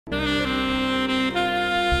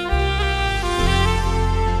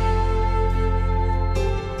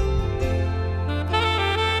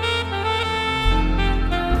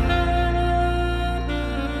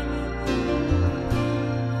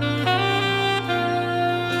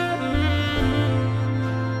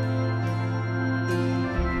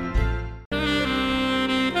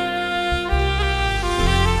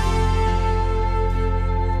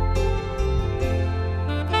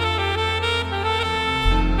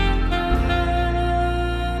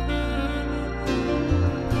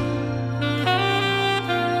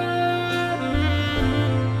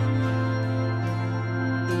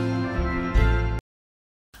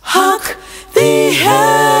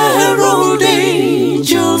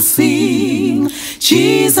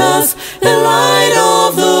Jesus, the light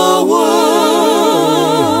of the world.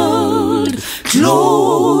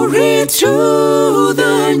 Glory to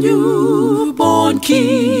the newborn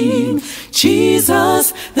King,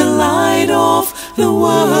 Jesus, the light of the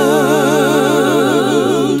world.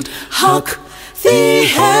 Hark, the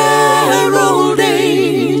herald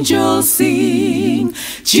angels sing,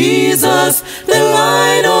 Jesus, the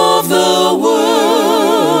light of the world.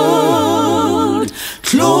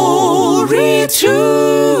 Glory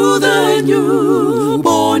to the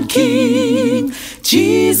newborn King,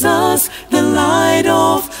 Jesus, the light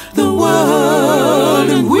of the world.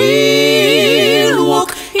 And we'll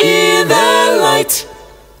walk in the light,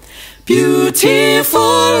 beautiful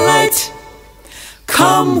light.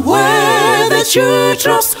 Come where the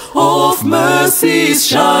dewdrops of mercy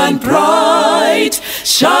shine bright,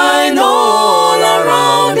 shine all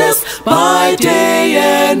around us by day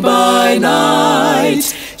and by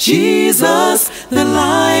night. Jesus, the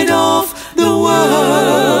light of the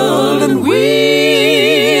world. And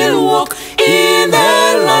we'll walk in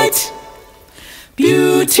the light,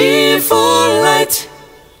 beautiful light.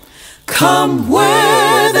 Come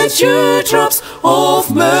where the dewdrops of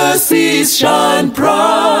mercy shine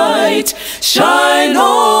bright, shine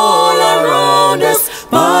all around us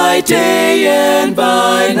by day and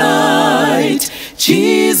by night.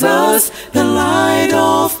 Jesus, the light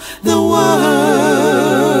of the world.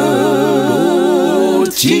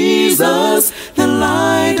 Jesus, the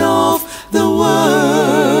light of the world.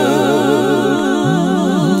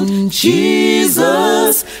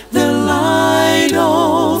 Jesus, the light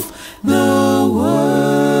of the world.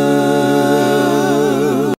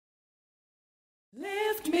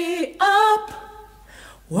 Lift me up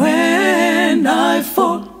when I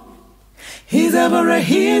fall. He's ever a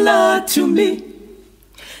healer to me.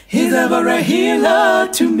 He's ever a healer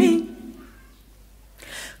to me.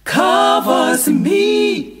 Covers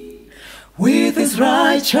me with his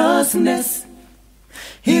righteousness.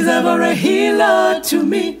 He's ever a healer to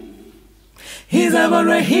me. He's ever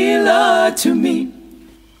a healer to me.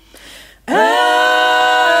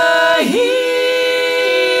 A healer,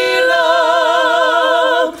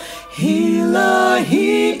 healer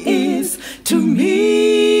he is to me.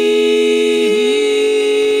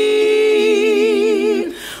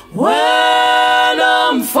 When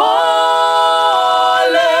I'm fallen,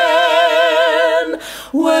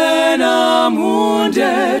 when I'm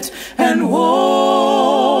wounded and worn,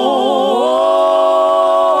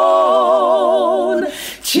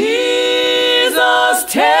 Jesus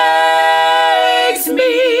takes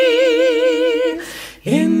me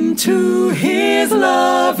into his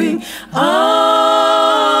loving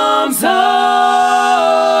arms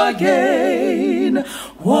again.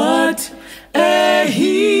 What a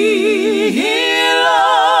healer,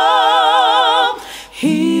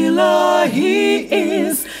 healer he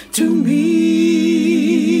is to me.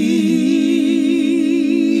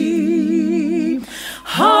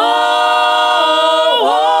 How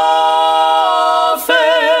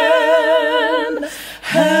often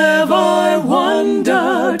have I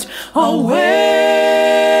wandered away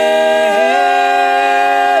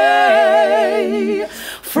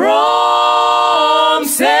from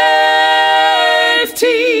safety?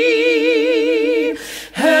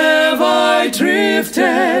 Have I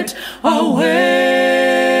drifted away?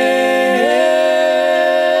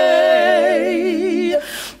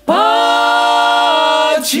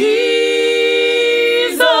 But Jesus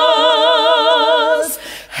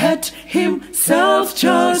had himself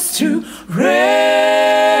just to rescue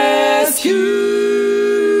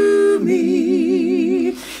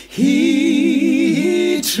me.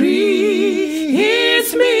 He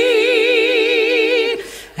treats me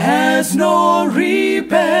as no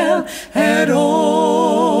rebel at all.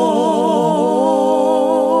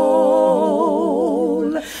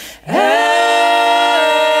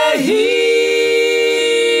 A healer,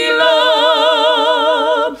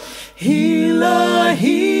 healer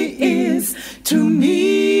he is to me.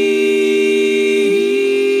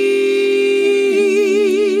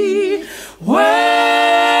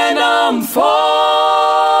 When I'm fallen,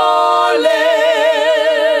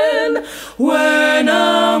 when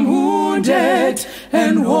I'm wounded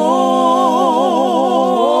and worn,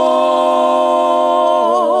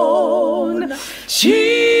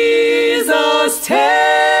 Jesus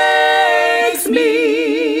takes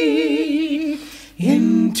me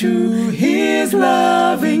into his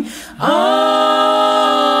loving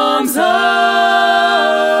arms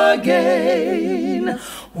again.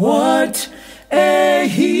 What a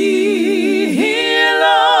healer,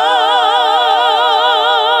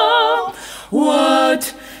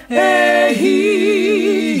 what a healer,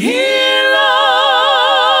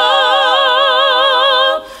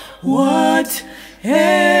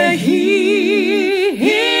 a healer.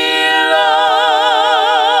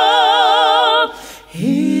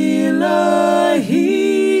 Healer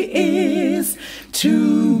he is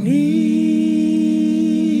to me.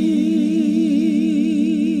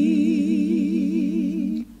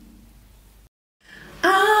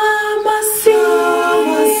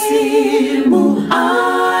 Amasimu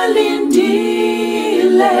alindile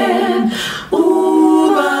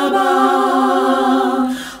ubaba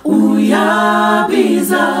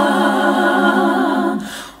uyabiza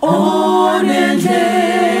onendle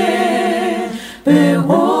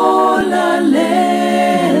bewolalela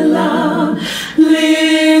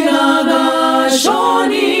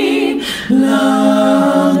lingakashoni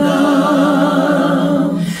langa.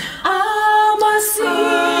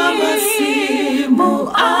 Amasimu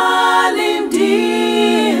alindile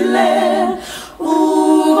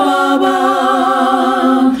ubaba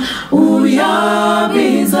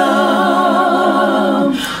uyabiza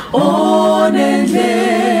onendlebe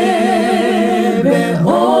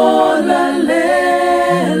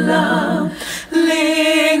olalela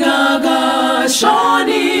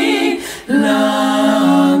lingakashoni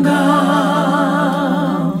langa.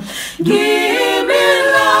 Kimi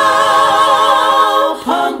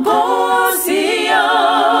lapha Nkosi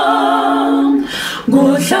yami,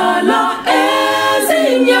 ngohlala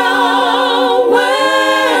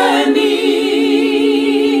ezinyaweni,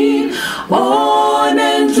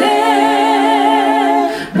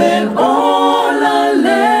 onendlebe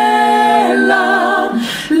olalela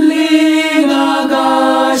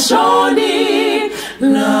lingakashoni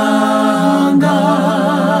langa.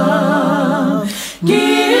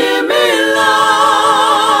 Kimi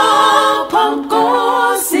lapha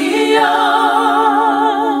Nkosi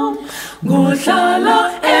yami, ngohlala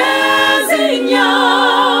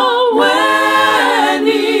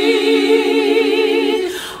ezinyaweni,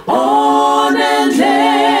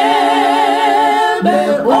 onendlebe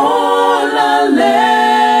olalela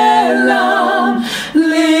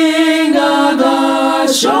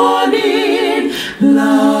lingakashoni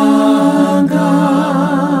langa.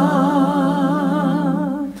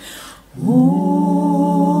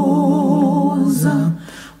 Woza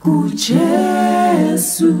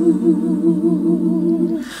kuJesu,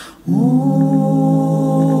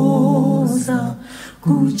 woza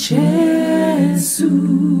kuJesu,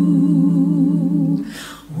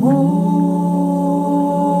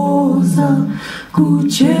 woza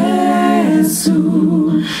kuJesu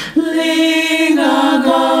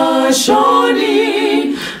lingakashoni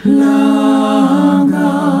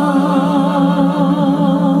langa.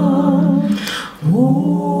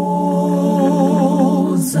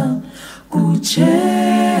 Woza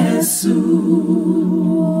kuJesu,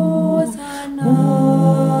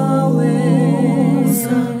 woza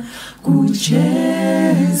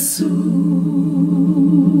kuJesu,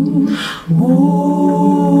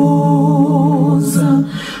 woza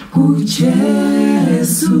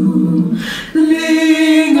kuJesu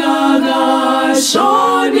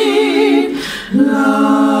lingakashoni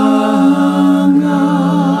langa.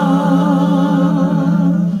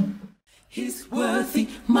 He's worthy,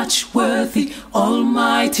 much worthy,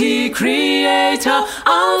 Almighty Creator,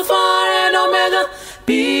 Alpha and Omega,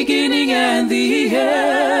 beginning and the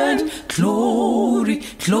end. Glory,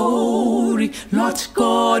 glory, Lord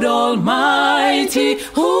God Almighty,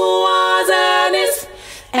 who was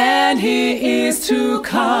and He is to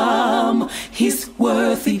come. He's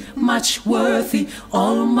worthy, much worthy,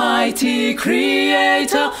 Almighty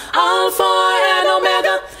Creator, Alpha and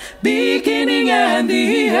Omega, beginning and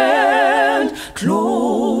the end.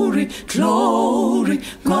 Glory, glory,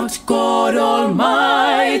 God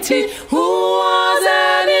Almighty, who was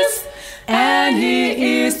and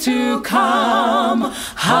He is to come.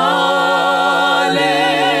 Hallelujah,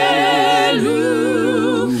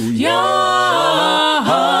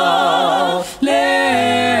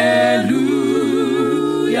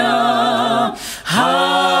 hallelujah,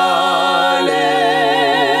 hallelujah,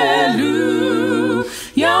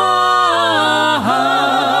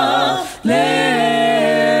 hallelujah,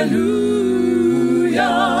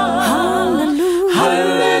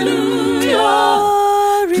 hallelujah.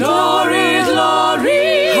 Glory, glory,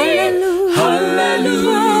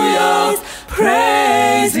 hallelujah,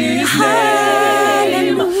 praise His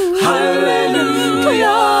name,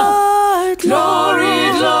 hallelujah,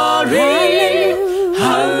 glory, glory,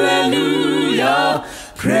 hallelujah,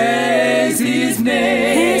 praise His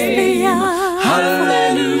name,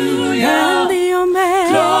 hallelujah,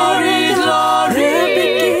 glory, glory,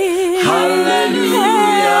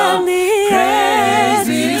 hallelujah, praise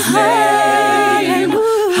His name,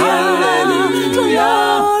 hallelujah,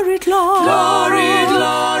 glory, glory,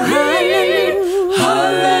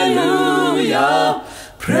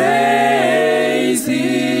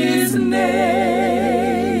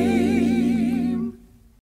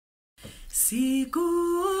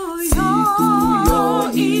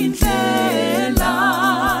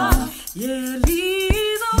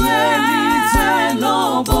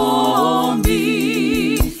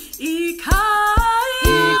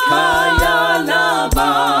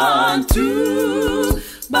 abantu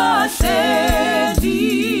bahleli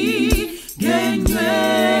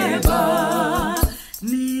ngenyweba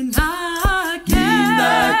ninake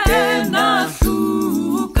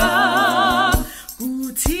nahluka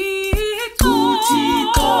kuthi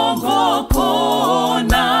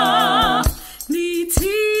ngokhona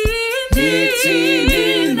nithi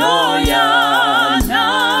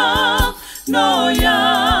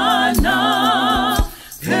noyana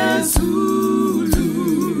phezulu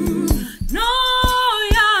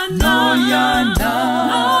noyana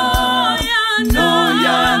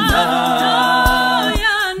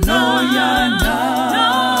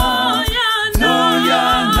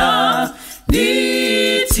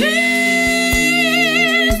nithi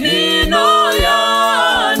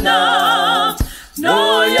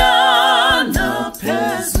noyana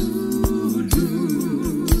phezulu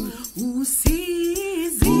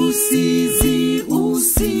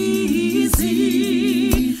usizi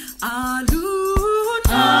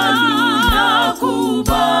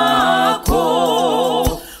alunakubakho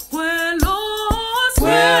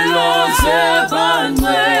kwelo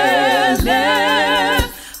zebangcwele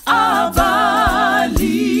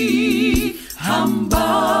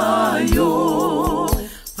abalihambayo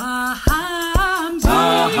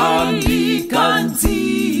bahambi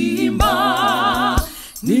kanzima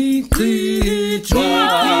niqhitshwa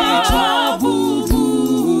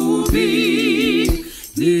bububi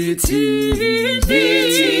nithi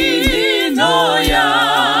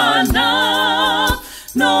noyana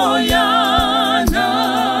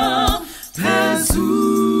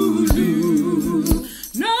phezulu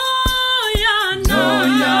noyana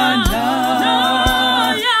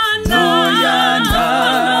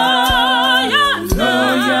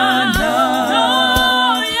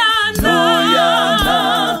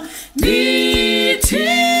nithi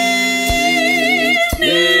noyana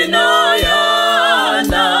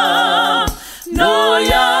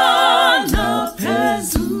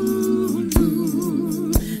phezulu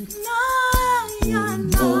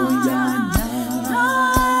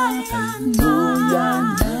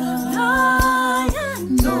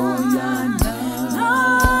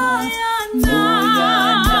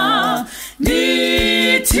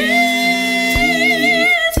nithi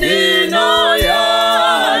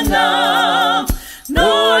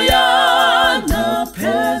noyana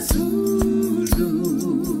phezulu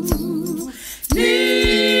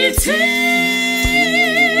nithi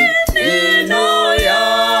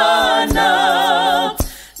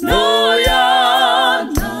noyana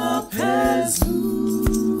phezulu.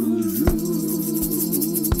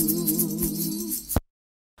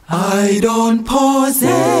 I don't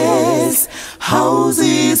possess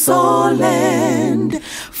houses or land,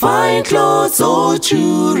 fine clothes or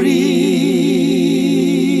jewelry,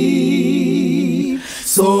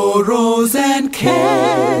 sorrows and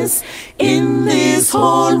cares in this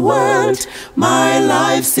whole world my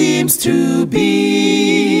life seems to be.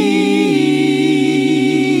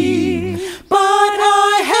 But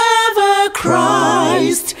I have a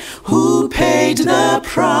Christ who paid the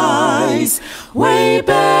price way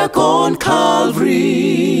back on Calvary.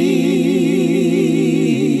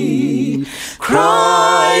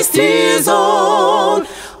 Christ is all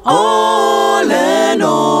and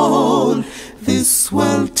all this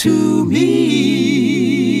world to me.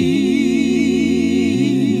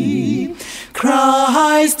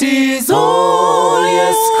 Christ is all,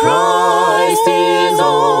 yes, Christ is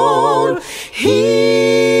all.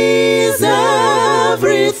 He's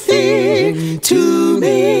everything to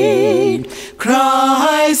me.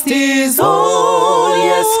 Christ is all,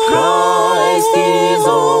 yes, Christ is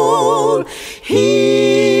all.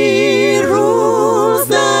 He rules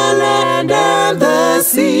the land and the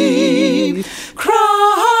sea.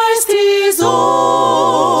 Christ is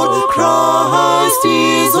all, Christ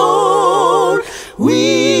is all.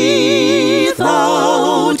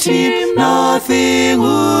 Without him nothing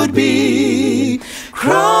would be.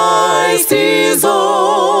 Christ is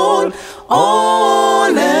all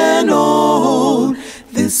and all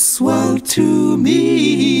this world to me.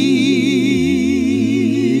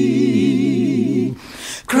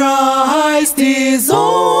 Christ is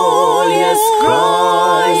all, yes,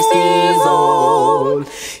 Christ is all.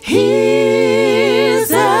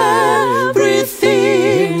 He's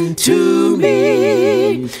everything to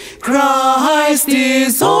me. Christ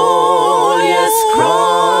is all, yes,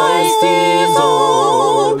 Christ is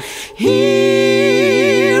all.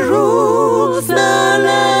 He rules the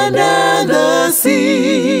land and the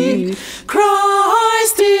sea.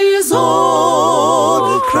 Christ is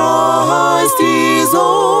all, Christ is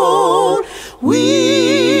all.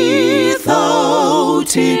 Without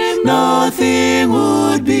him nothing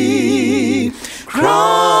would be.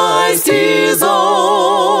 Christ is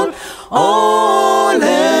all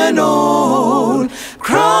and all.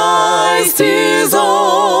 Christ is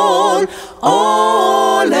all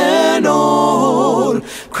and all.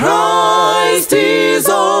 Christ is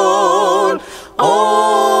all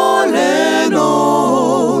and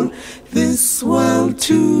all. This world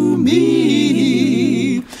to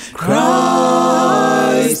me,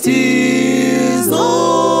 Christ is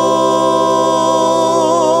all.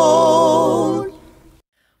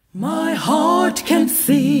 My heart can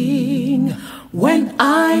sing when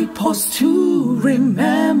I pause to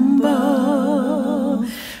remember.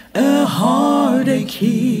 A heartache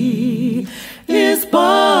is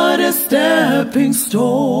but a stepping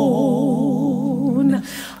stone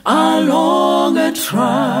along a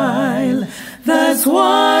trial that's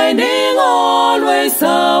winding always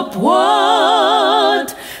upward.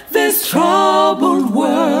 This troubled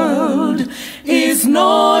world is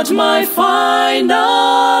not my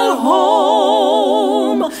final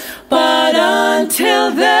home, but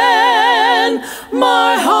until then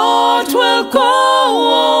my heart will go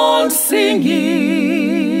on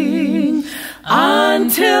singing.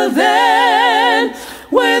 Until then,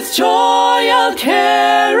 with joy I'll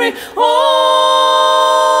carry on,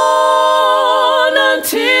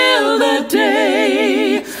 until the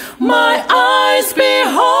day my eyes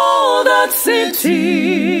behold that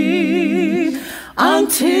city,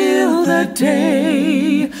 until the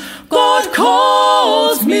day God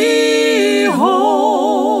calls me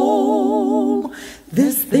home.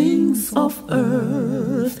 These things of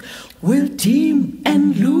earth will dim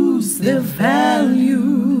and lose their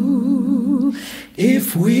value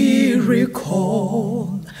if we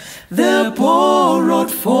recall the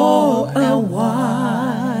borrowed for a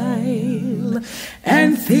while,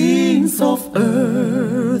 and things of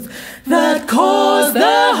earth that cause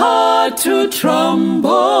the heart to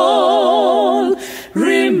tremble,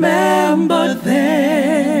 remember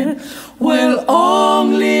then will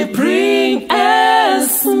only bring a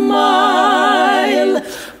smile.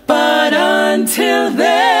 But until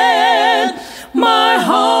then, my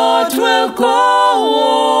heart will go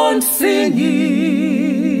on singing.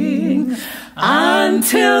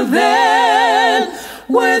 Until then,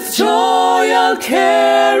 with joy I'll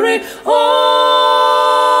carry on,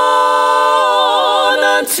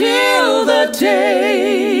 until the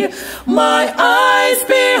day my eyes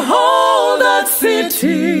behold that city,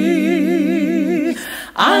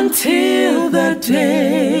 until the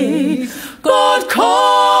day God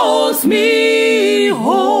calls me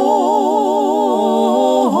home,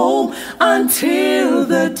 until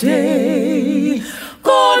the day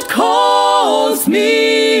God calls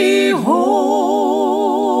me home,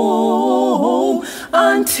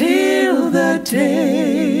 until the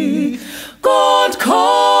day God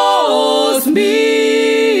calls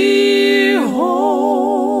me home.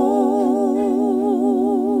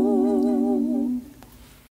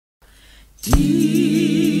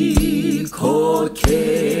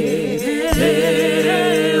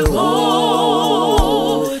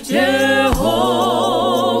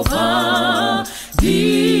 Jehovah,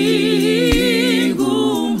 Dingumha,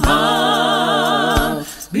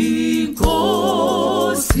 Bikosia,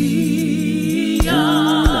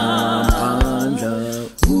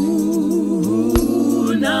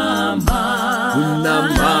 Unamanda,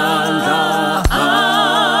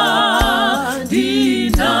 Adinawo,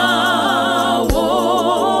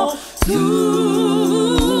 Susawu,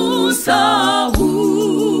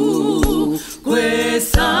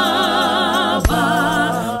 Kwesaba,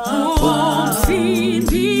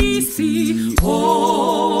 Omsindisi, Omsindisi,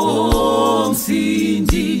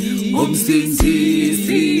 Omsindisi,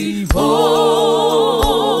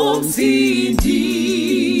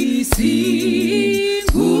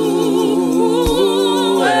 Uwewo,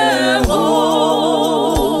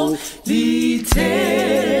 Litema,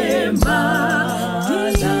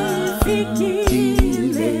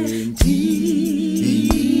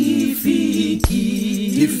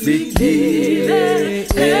 Difikile,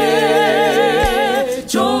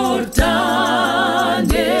 Jordane,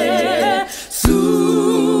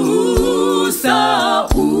 Susa,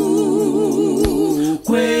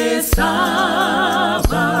 Kwesaba,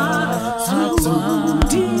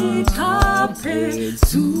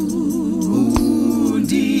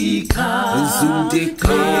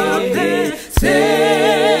 Zundikape, se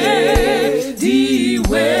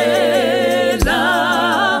diwela,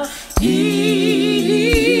 Ibawu,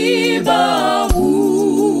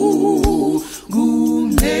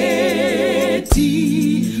 Gumeti,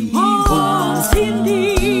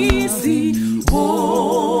 Omsindisi,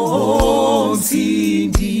 Omsindisi,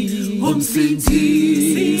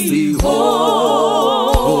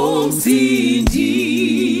 Omsindisi,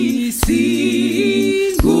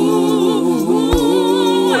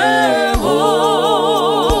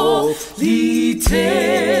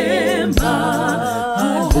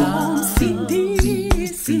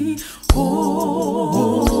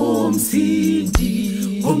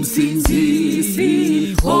 umsindisi,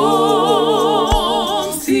 umsindisi,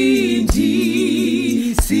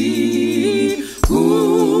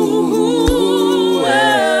 uwe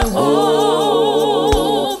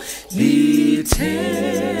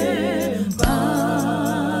lithemba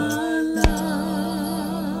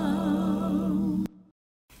lam.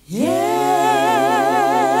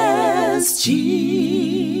 Yes,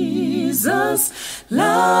 Jesus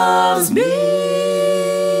loves me.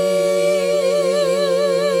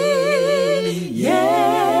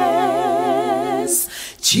 Yes,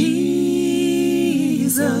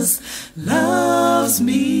 Jesus loves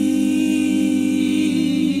me.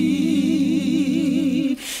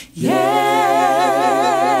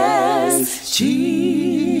 Yes,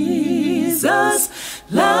 Jesus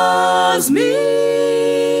loves me.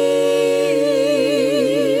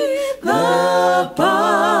 The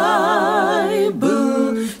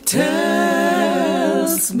Bible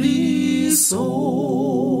tells me so.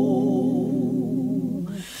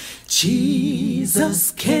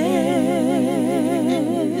 Jesus cares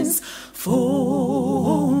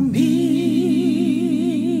for me.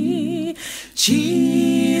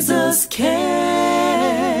 Jesus cares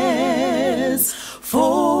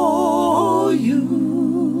for you.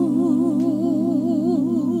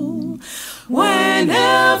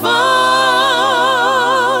 Whenever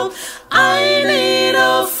I need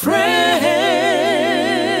a friend,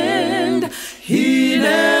 he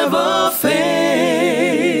never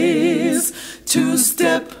fails to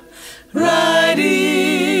step right in.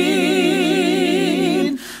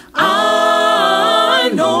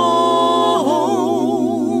 I know,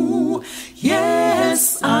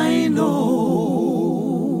 yes, I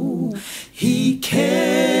know, he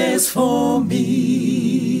cares for me.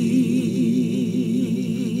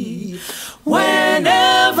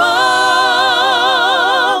 Whenever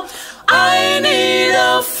I need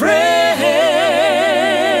a friend,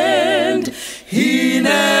 he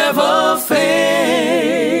never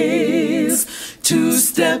fails to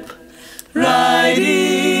step right in.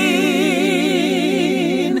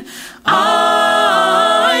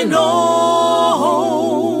 I know,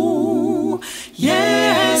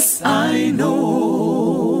 yes, I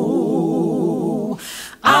know,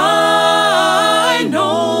 I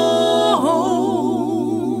know,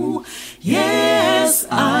 yes,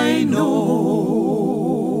 I know,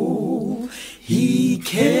 he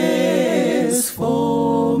cares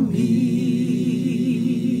for me.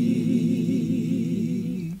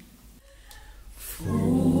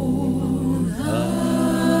 For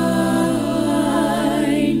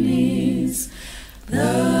thine is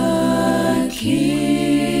the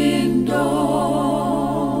kingdom,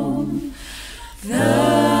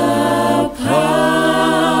 the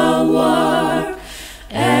power,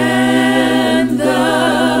 and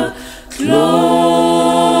the glory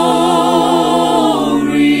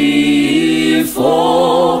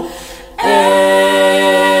forever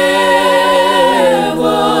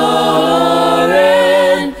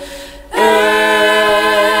and ever.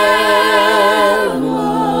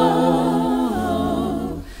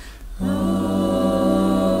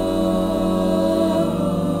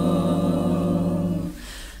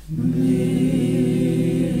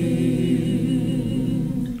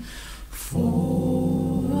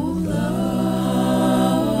 For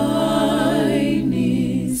thine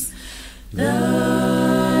is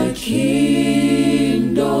the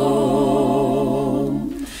kingdom,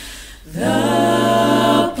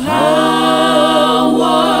 the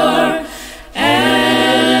power,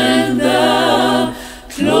 and the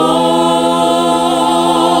glory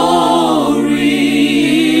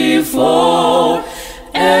forever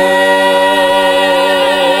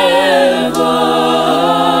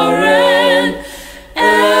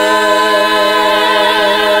and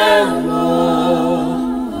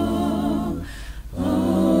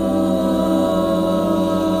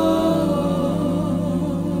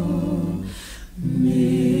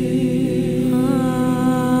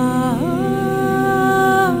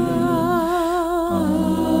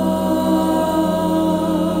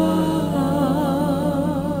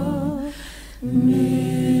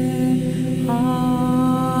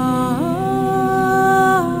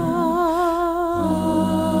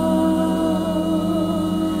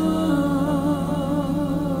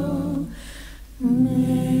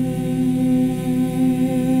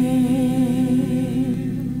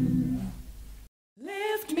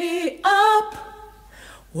lift me up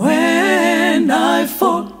when I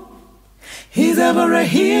fall. He's ever a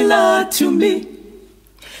healer to me.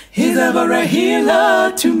 He's ever a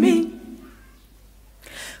healer to me.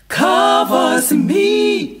 Covers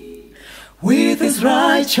me with his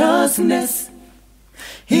righteousness.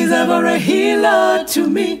 He's ever a healer to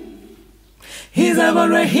me. He's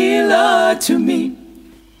ever a healer to me.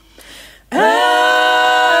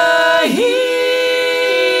 A healer,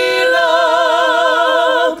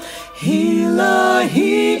 healer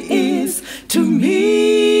he is to me.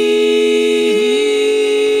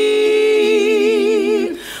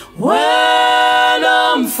 When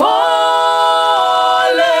I'm fallen,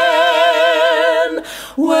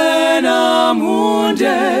 when I'm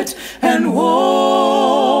wounded and worn,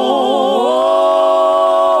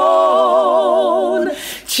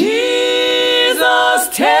 Jesus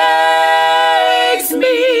takes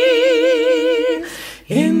me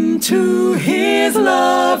into his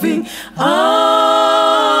loving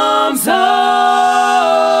arms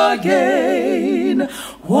again.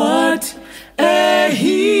 What a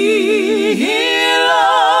healer,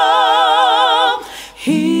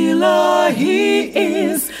 healer he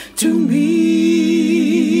is to me.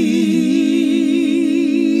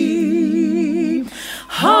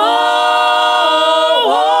 How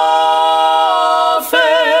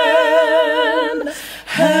often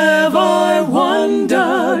have I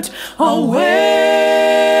wandered away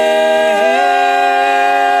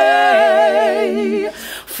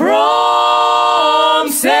from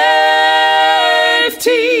safety?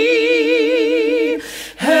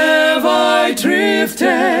 Have I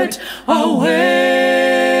drifted away?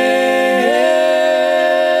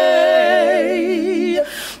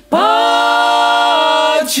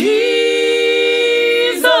 But Jesus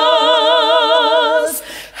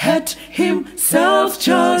had himself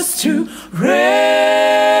just to rescue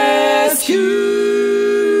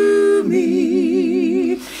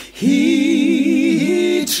me.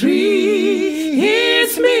 He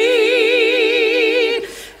treats me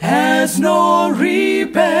as no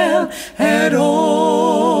rebel at all.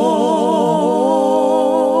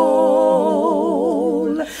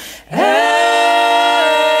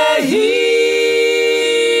 A healer,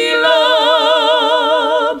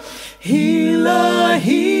 healer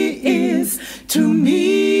he is to me.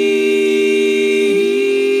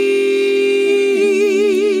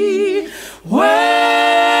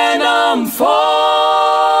 When I'm fallen,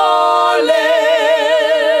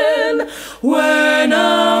 when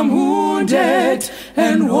I'm wounded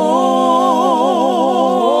and worn,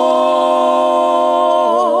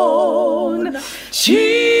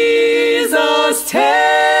 Jesus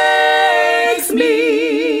takes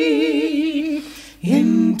me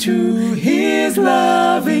into his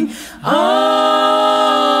loving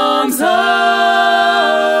arms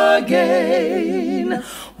again.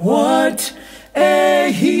 What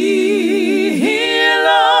a healer,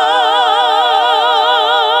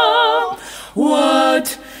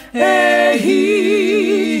 what a healer,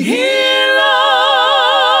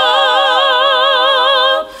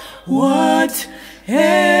 what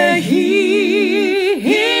a healer,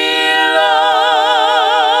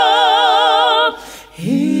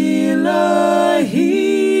 healer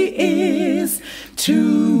he is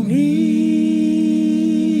to me.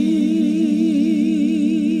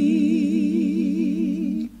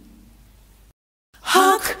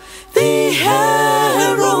 Hark the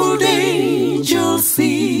herald angels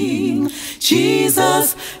sing,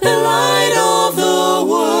 Jesus, the light of the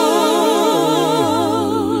world.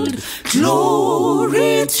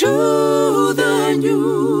 Glory to the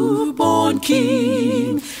newborn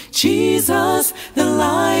King, Jesus, the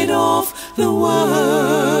light of the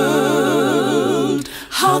world.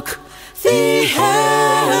 Hark the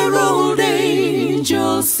herald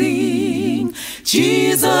angels sing,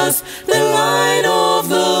 Jesus, the light of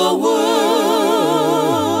the world.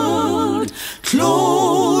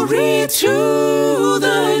 Glory to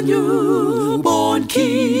the newborn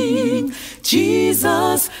King,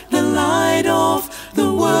 Jesus, the light of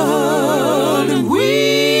the world. And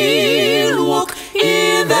we'll walk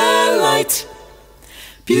in the light,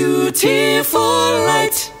 beautiful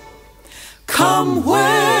light. Come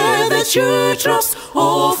where the dewdrops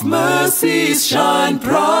of mercy shine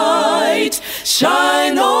bright,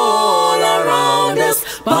 shine all around us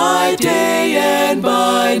by day and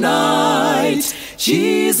by night.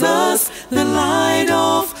 Jesus, the light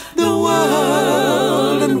of the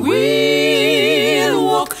world. And we'll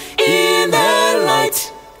walk in the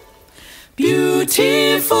light,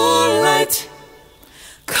 beautiful light.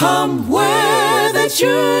 Come where the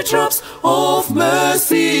dewdrops of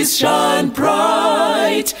mercy shine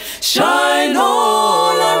bright, shine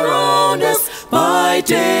all around us by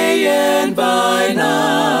day and by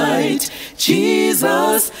night.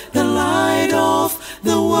 Jesus, the light of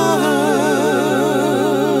the world.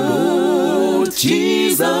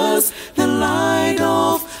 Jesus, the light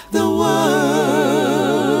of the world.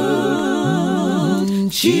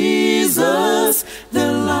 Jesus,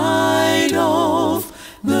 the light of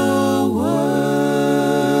the world.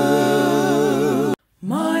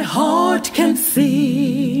 heart can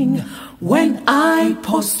sing when I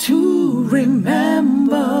pause to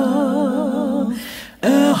remember.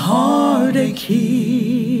 A heartache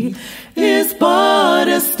here is but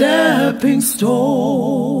a stepping stone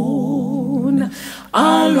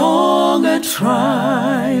along a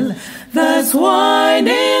trial that's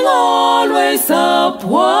winding always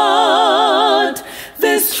upward.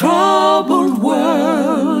 This troubled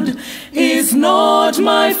world is not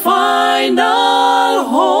my final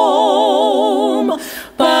home,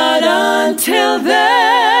 but until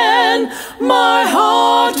then my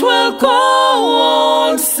heart will go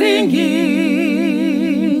on singing.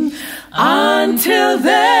 Until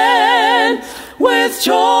then, with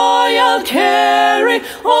joy I'll carry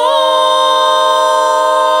on,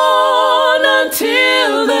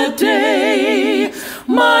 until the day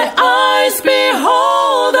my eyes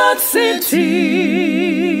behold that city,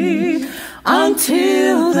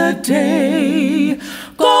 until the day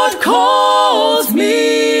God calls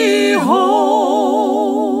me home.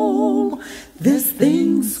 These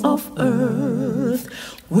things of earth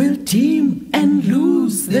will dim and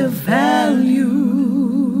lose their value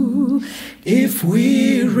if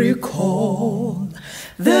we recall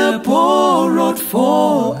they're borrowed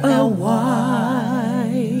for a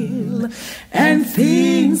while, and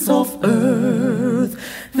things of earth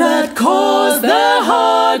that cause the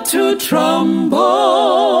heart to tremble,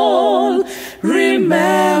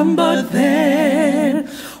 remember then,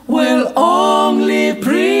 will only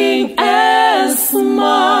bring a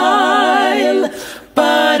smile.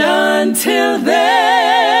 But until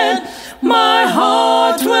then, my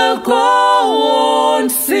heart will go on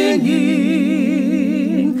singing.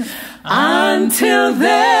 Until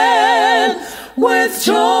then, with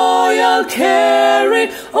joy I'll carry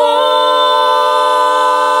on,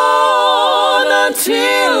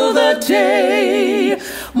 until the day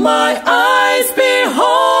my eyes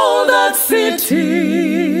behold that city,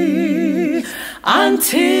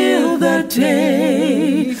 until the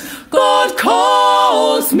day God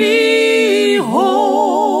calls me home,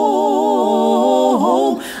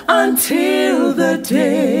 until the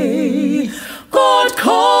day God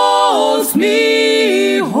calls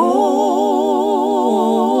me home,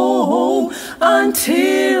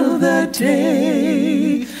 until the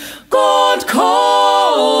day God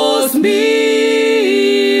calls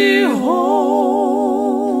me home.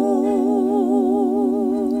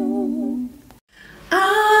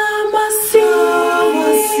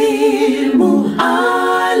 Amasimu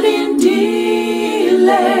alindile,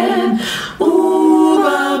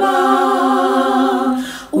 ubaba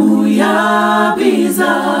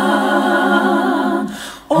uyabiza,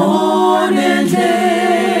 onende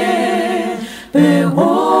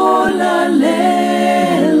beolalela,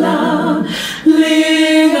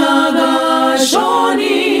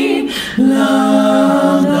 lingagashoni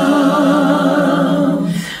langa.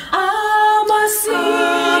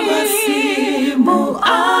 Amasimu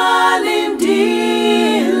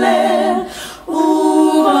alindile,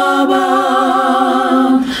 ubaba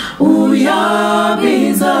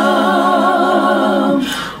uyabiza,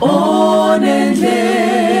 onende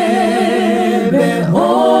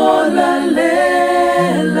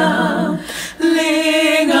beolalela,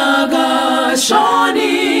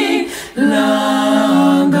 lingagashoni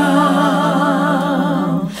langa.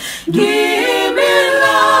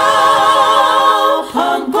 Gimila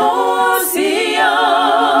pangosiya,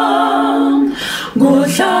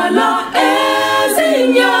 ngohlala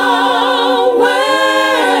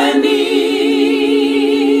ezinyaweni,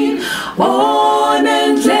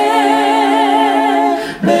 onendle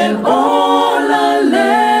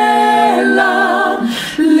beolalela,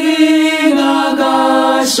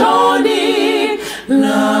 lingagashoni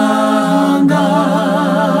langa.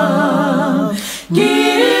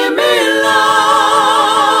 Gimila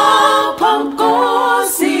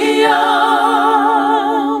pangosiya,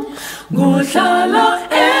 ngohlala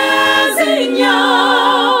ezinyaweni,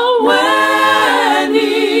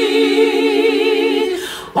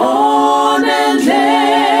 onendle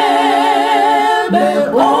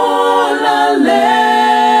beolalela,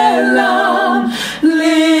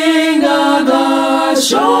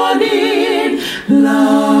 lingagashoni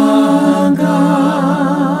langa.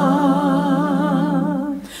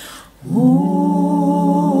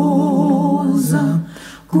 Oza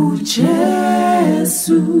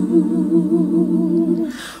kuJesu,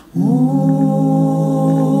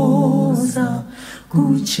 oza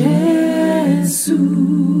kuJesu,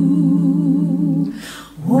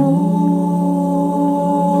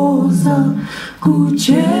 oza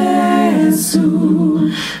kuJesu,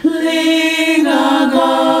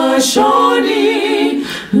 lingagashoni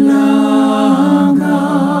langa.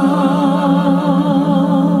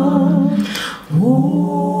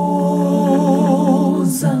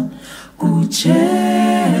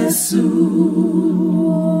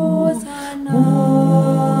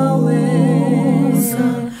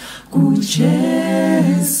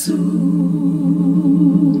 Jesu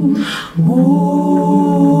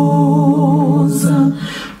woza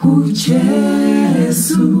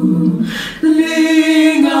kuJesu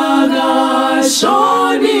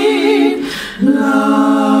lingakashoni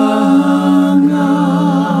langa.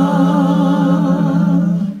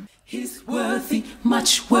 He's worthy,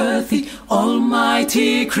 much worthy,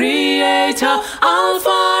 Almighty Creator,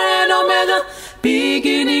 Alpha and Omega,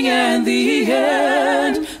 beginning and the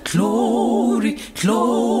end. Glory,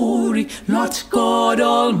 glory, Lord God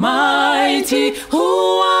Almighty, who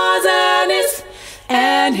was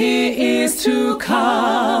and He is to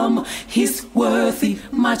come. He's worthy,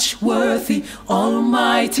 much worthy,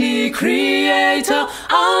 Almighty Creator,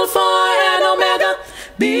 Alpha and Omega,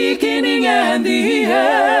 beginning and the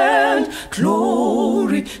end.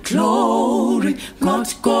 Glory, glory,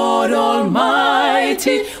 Lord God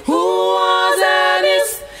Almighty, who was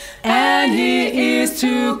and He is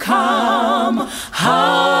to come.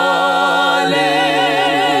 Hallelujah,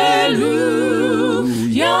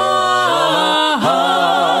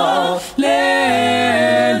 hallelujah,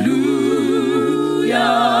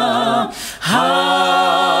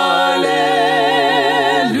 hallelujah,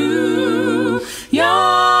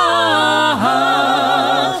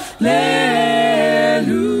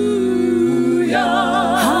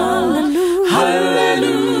 hallelujah,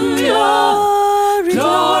 hallelujah.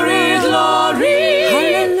 Glory, glory,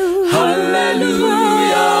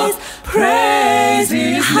 hallelujah, praise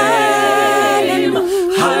His name,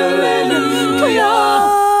 hallelujah,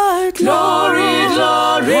 glory,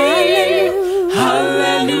 glory,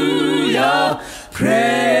 hallelujah,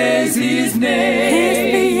 praise His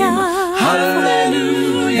name,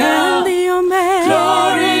 hallelujah,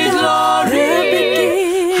 glory, glory,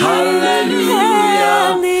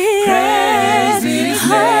 hallelujah, praise His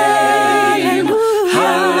name.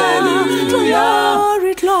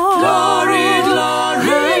 Glory,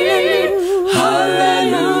 glory,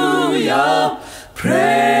 hallelujah,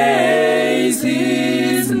 praise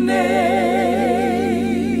His name.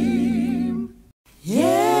 Yes,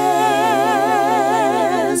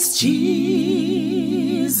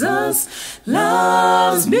 Jesus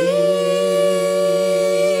loves me.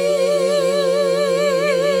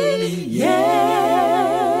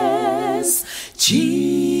 Yes,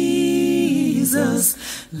 Jesus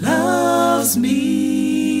loves me.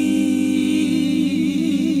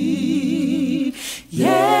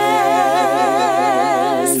 Yes,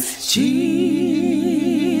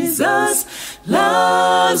 Jesus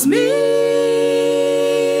loves me.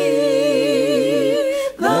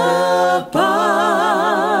 The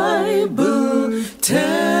Bible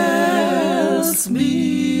tells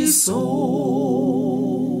me so.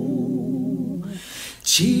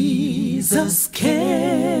 Jesus cares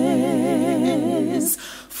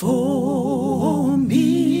for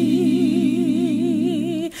me.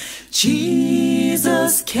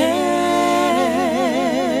 Jesus cares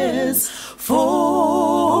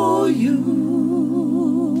for you.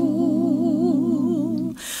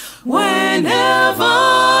 Whenever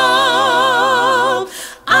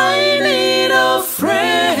I need a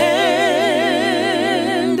friend,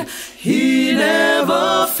 He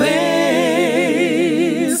never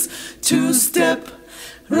fails to step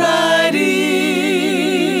right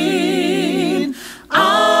in.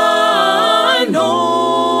 I know,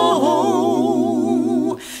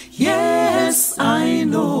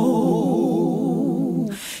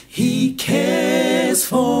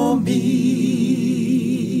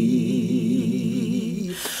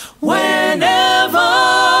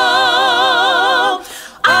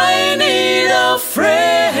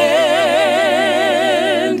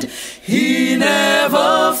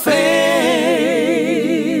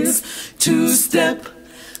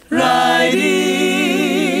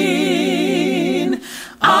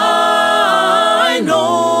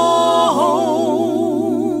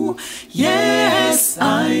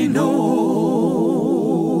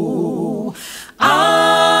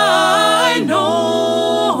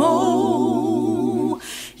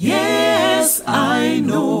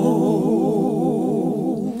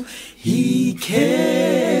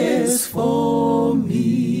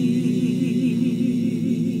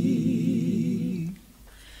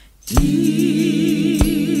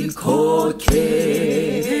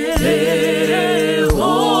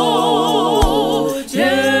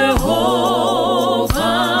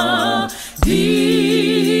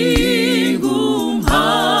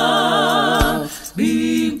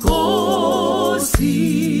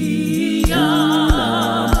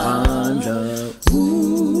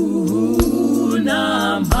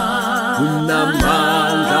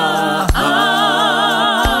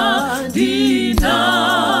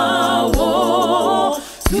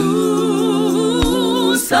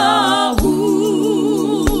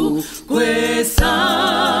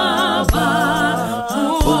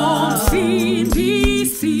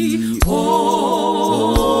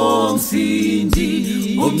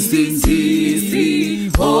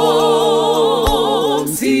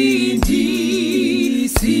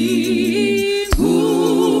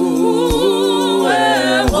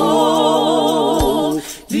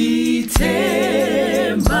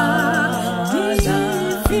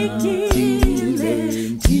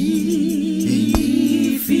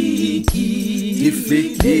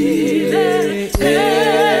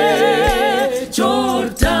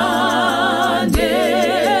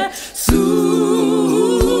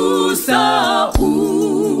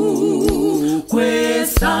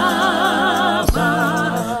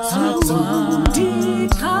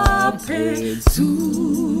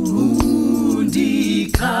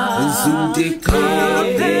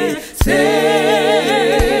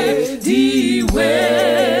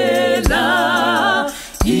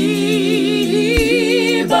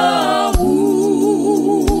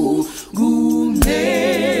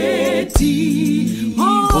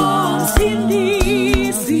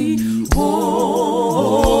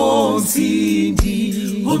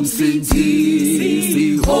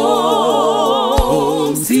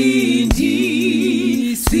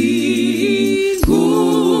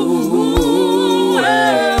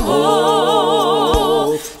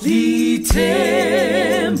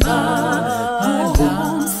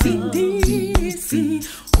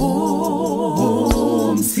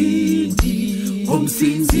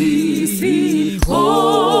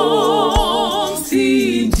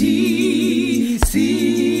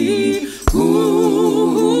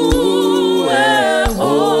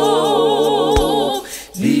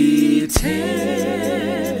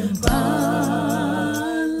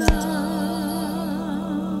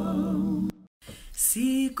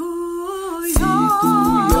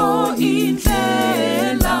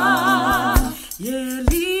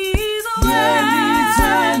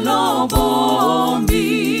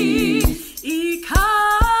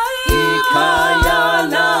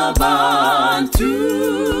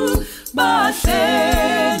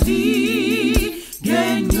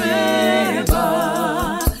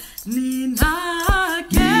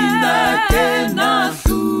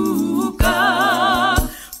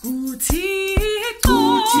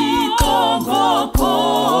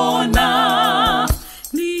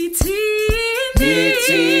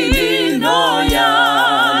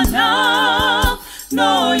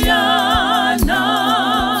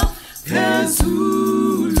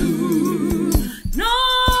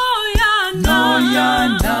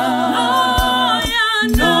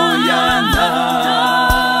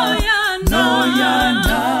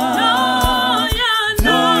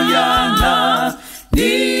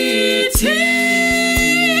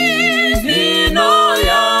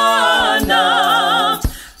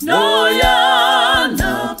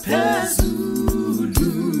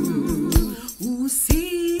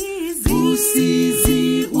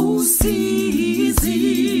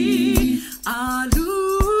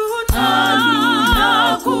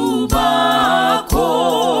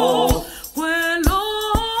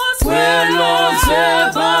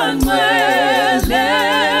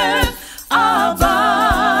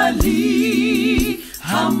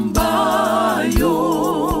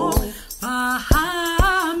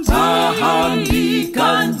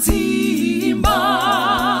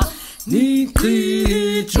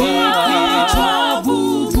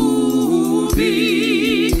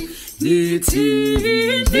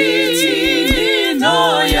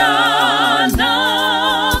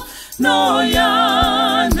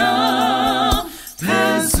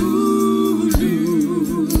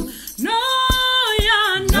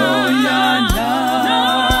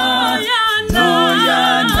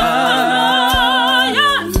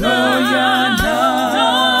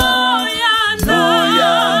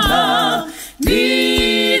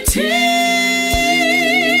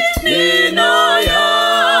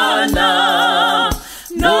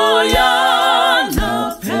 Noyana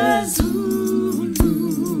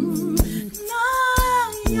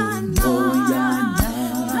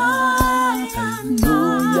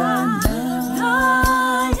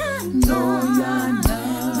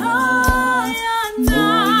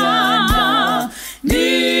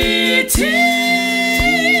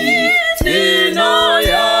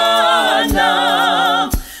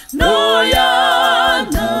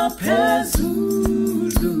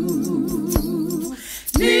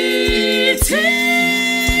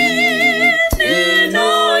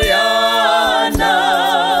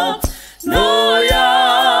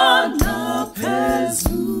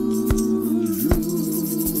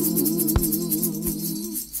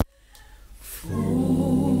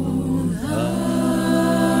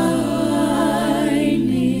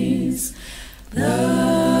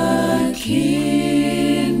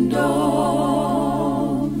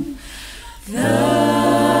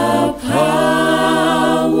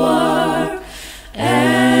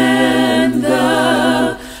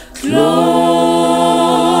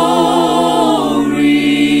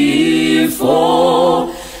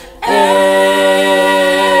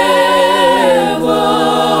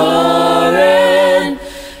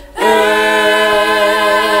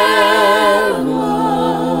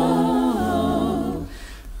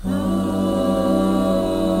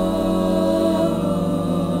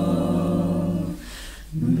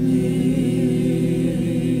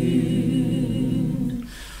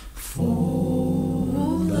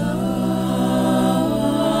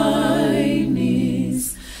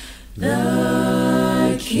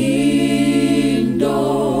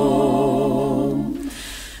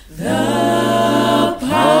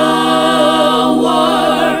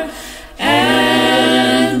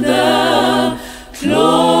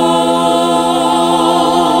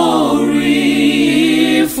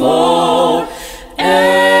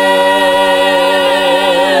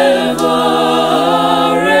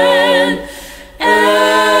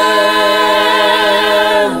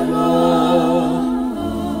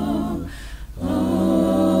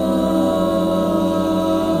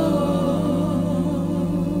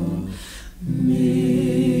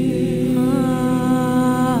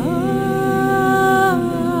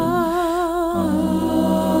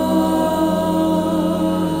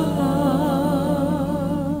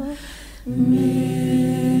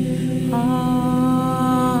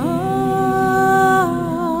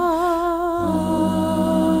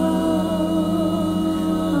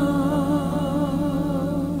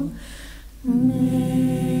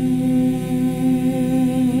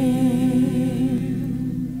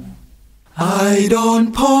I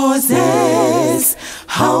don't possess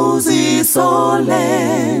houses or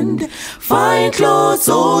land, fine clothes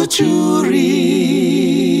or jewelry,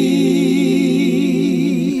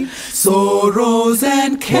 sorrows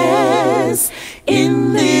and cares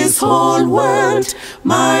in this whole world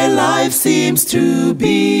my life seems to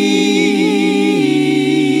be.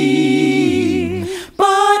 But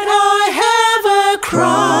I have a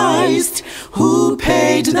Christ who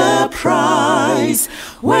paid the price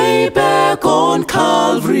way back on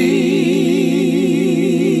Calvary.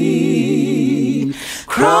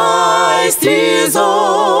 Christ is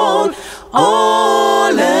all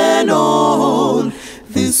and all,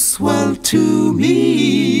 this world to me.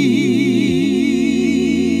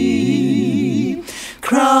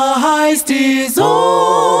 Christ is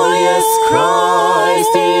all, yes,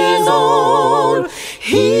 Christ is all.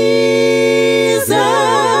 He's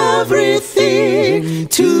everything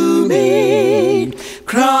to me.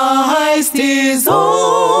 Christ is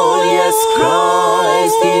all, yes,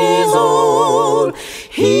 Christ is all.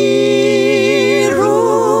 He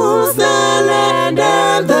rules the land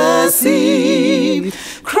and the sea.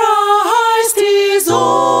 Christ is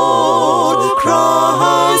all,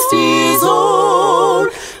 Christ is all.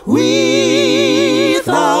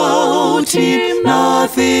 Without him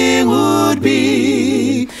nothing would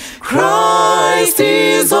be. Christ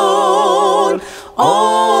is all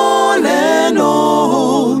and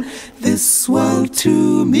all, this world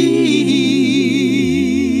to me.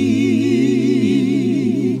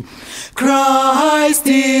 Christ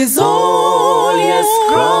is all, yes,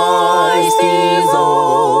 Christ is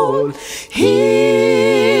all.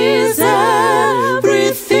 He's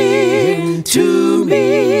everything to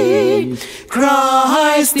me.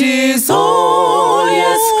 Christ is all,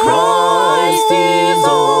 yes, Christ is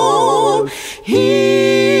all.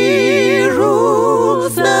 He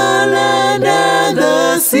rules the land and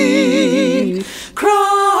the sea.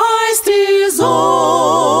 Christ is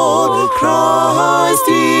all, Christ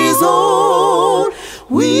is all.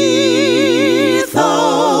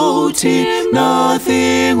 Without him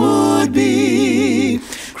nothing would be.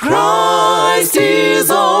 Christ is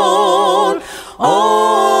all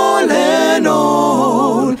and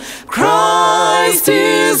all. Christ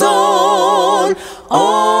is all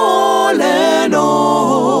and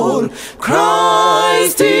all.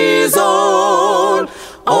 Christ is all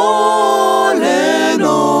and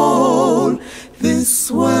all.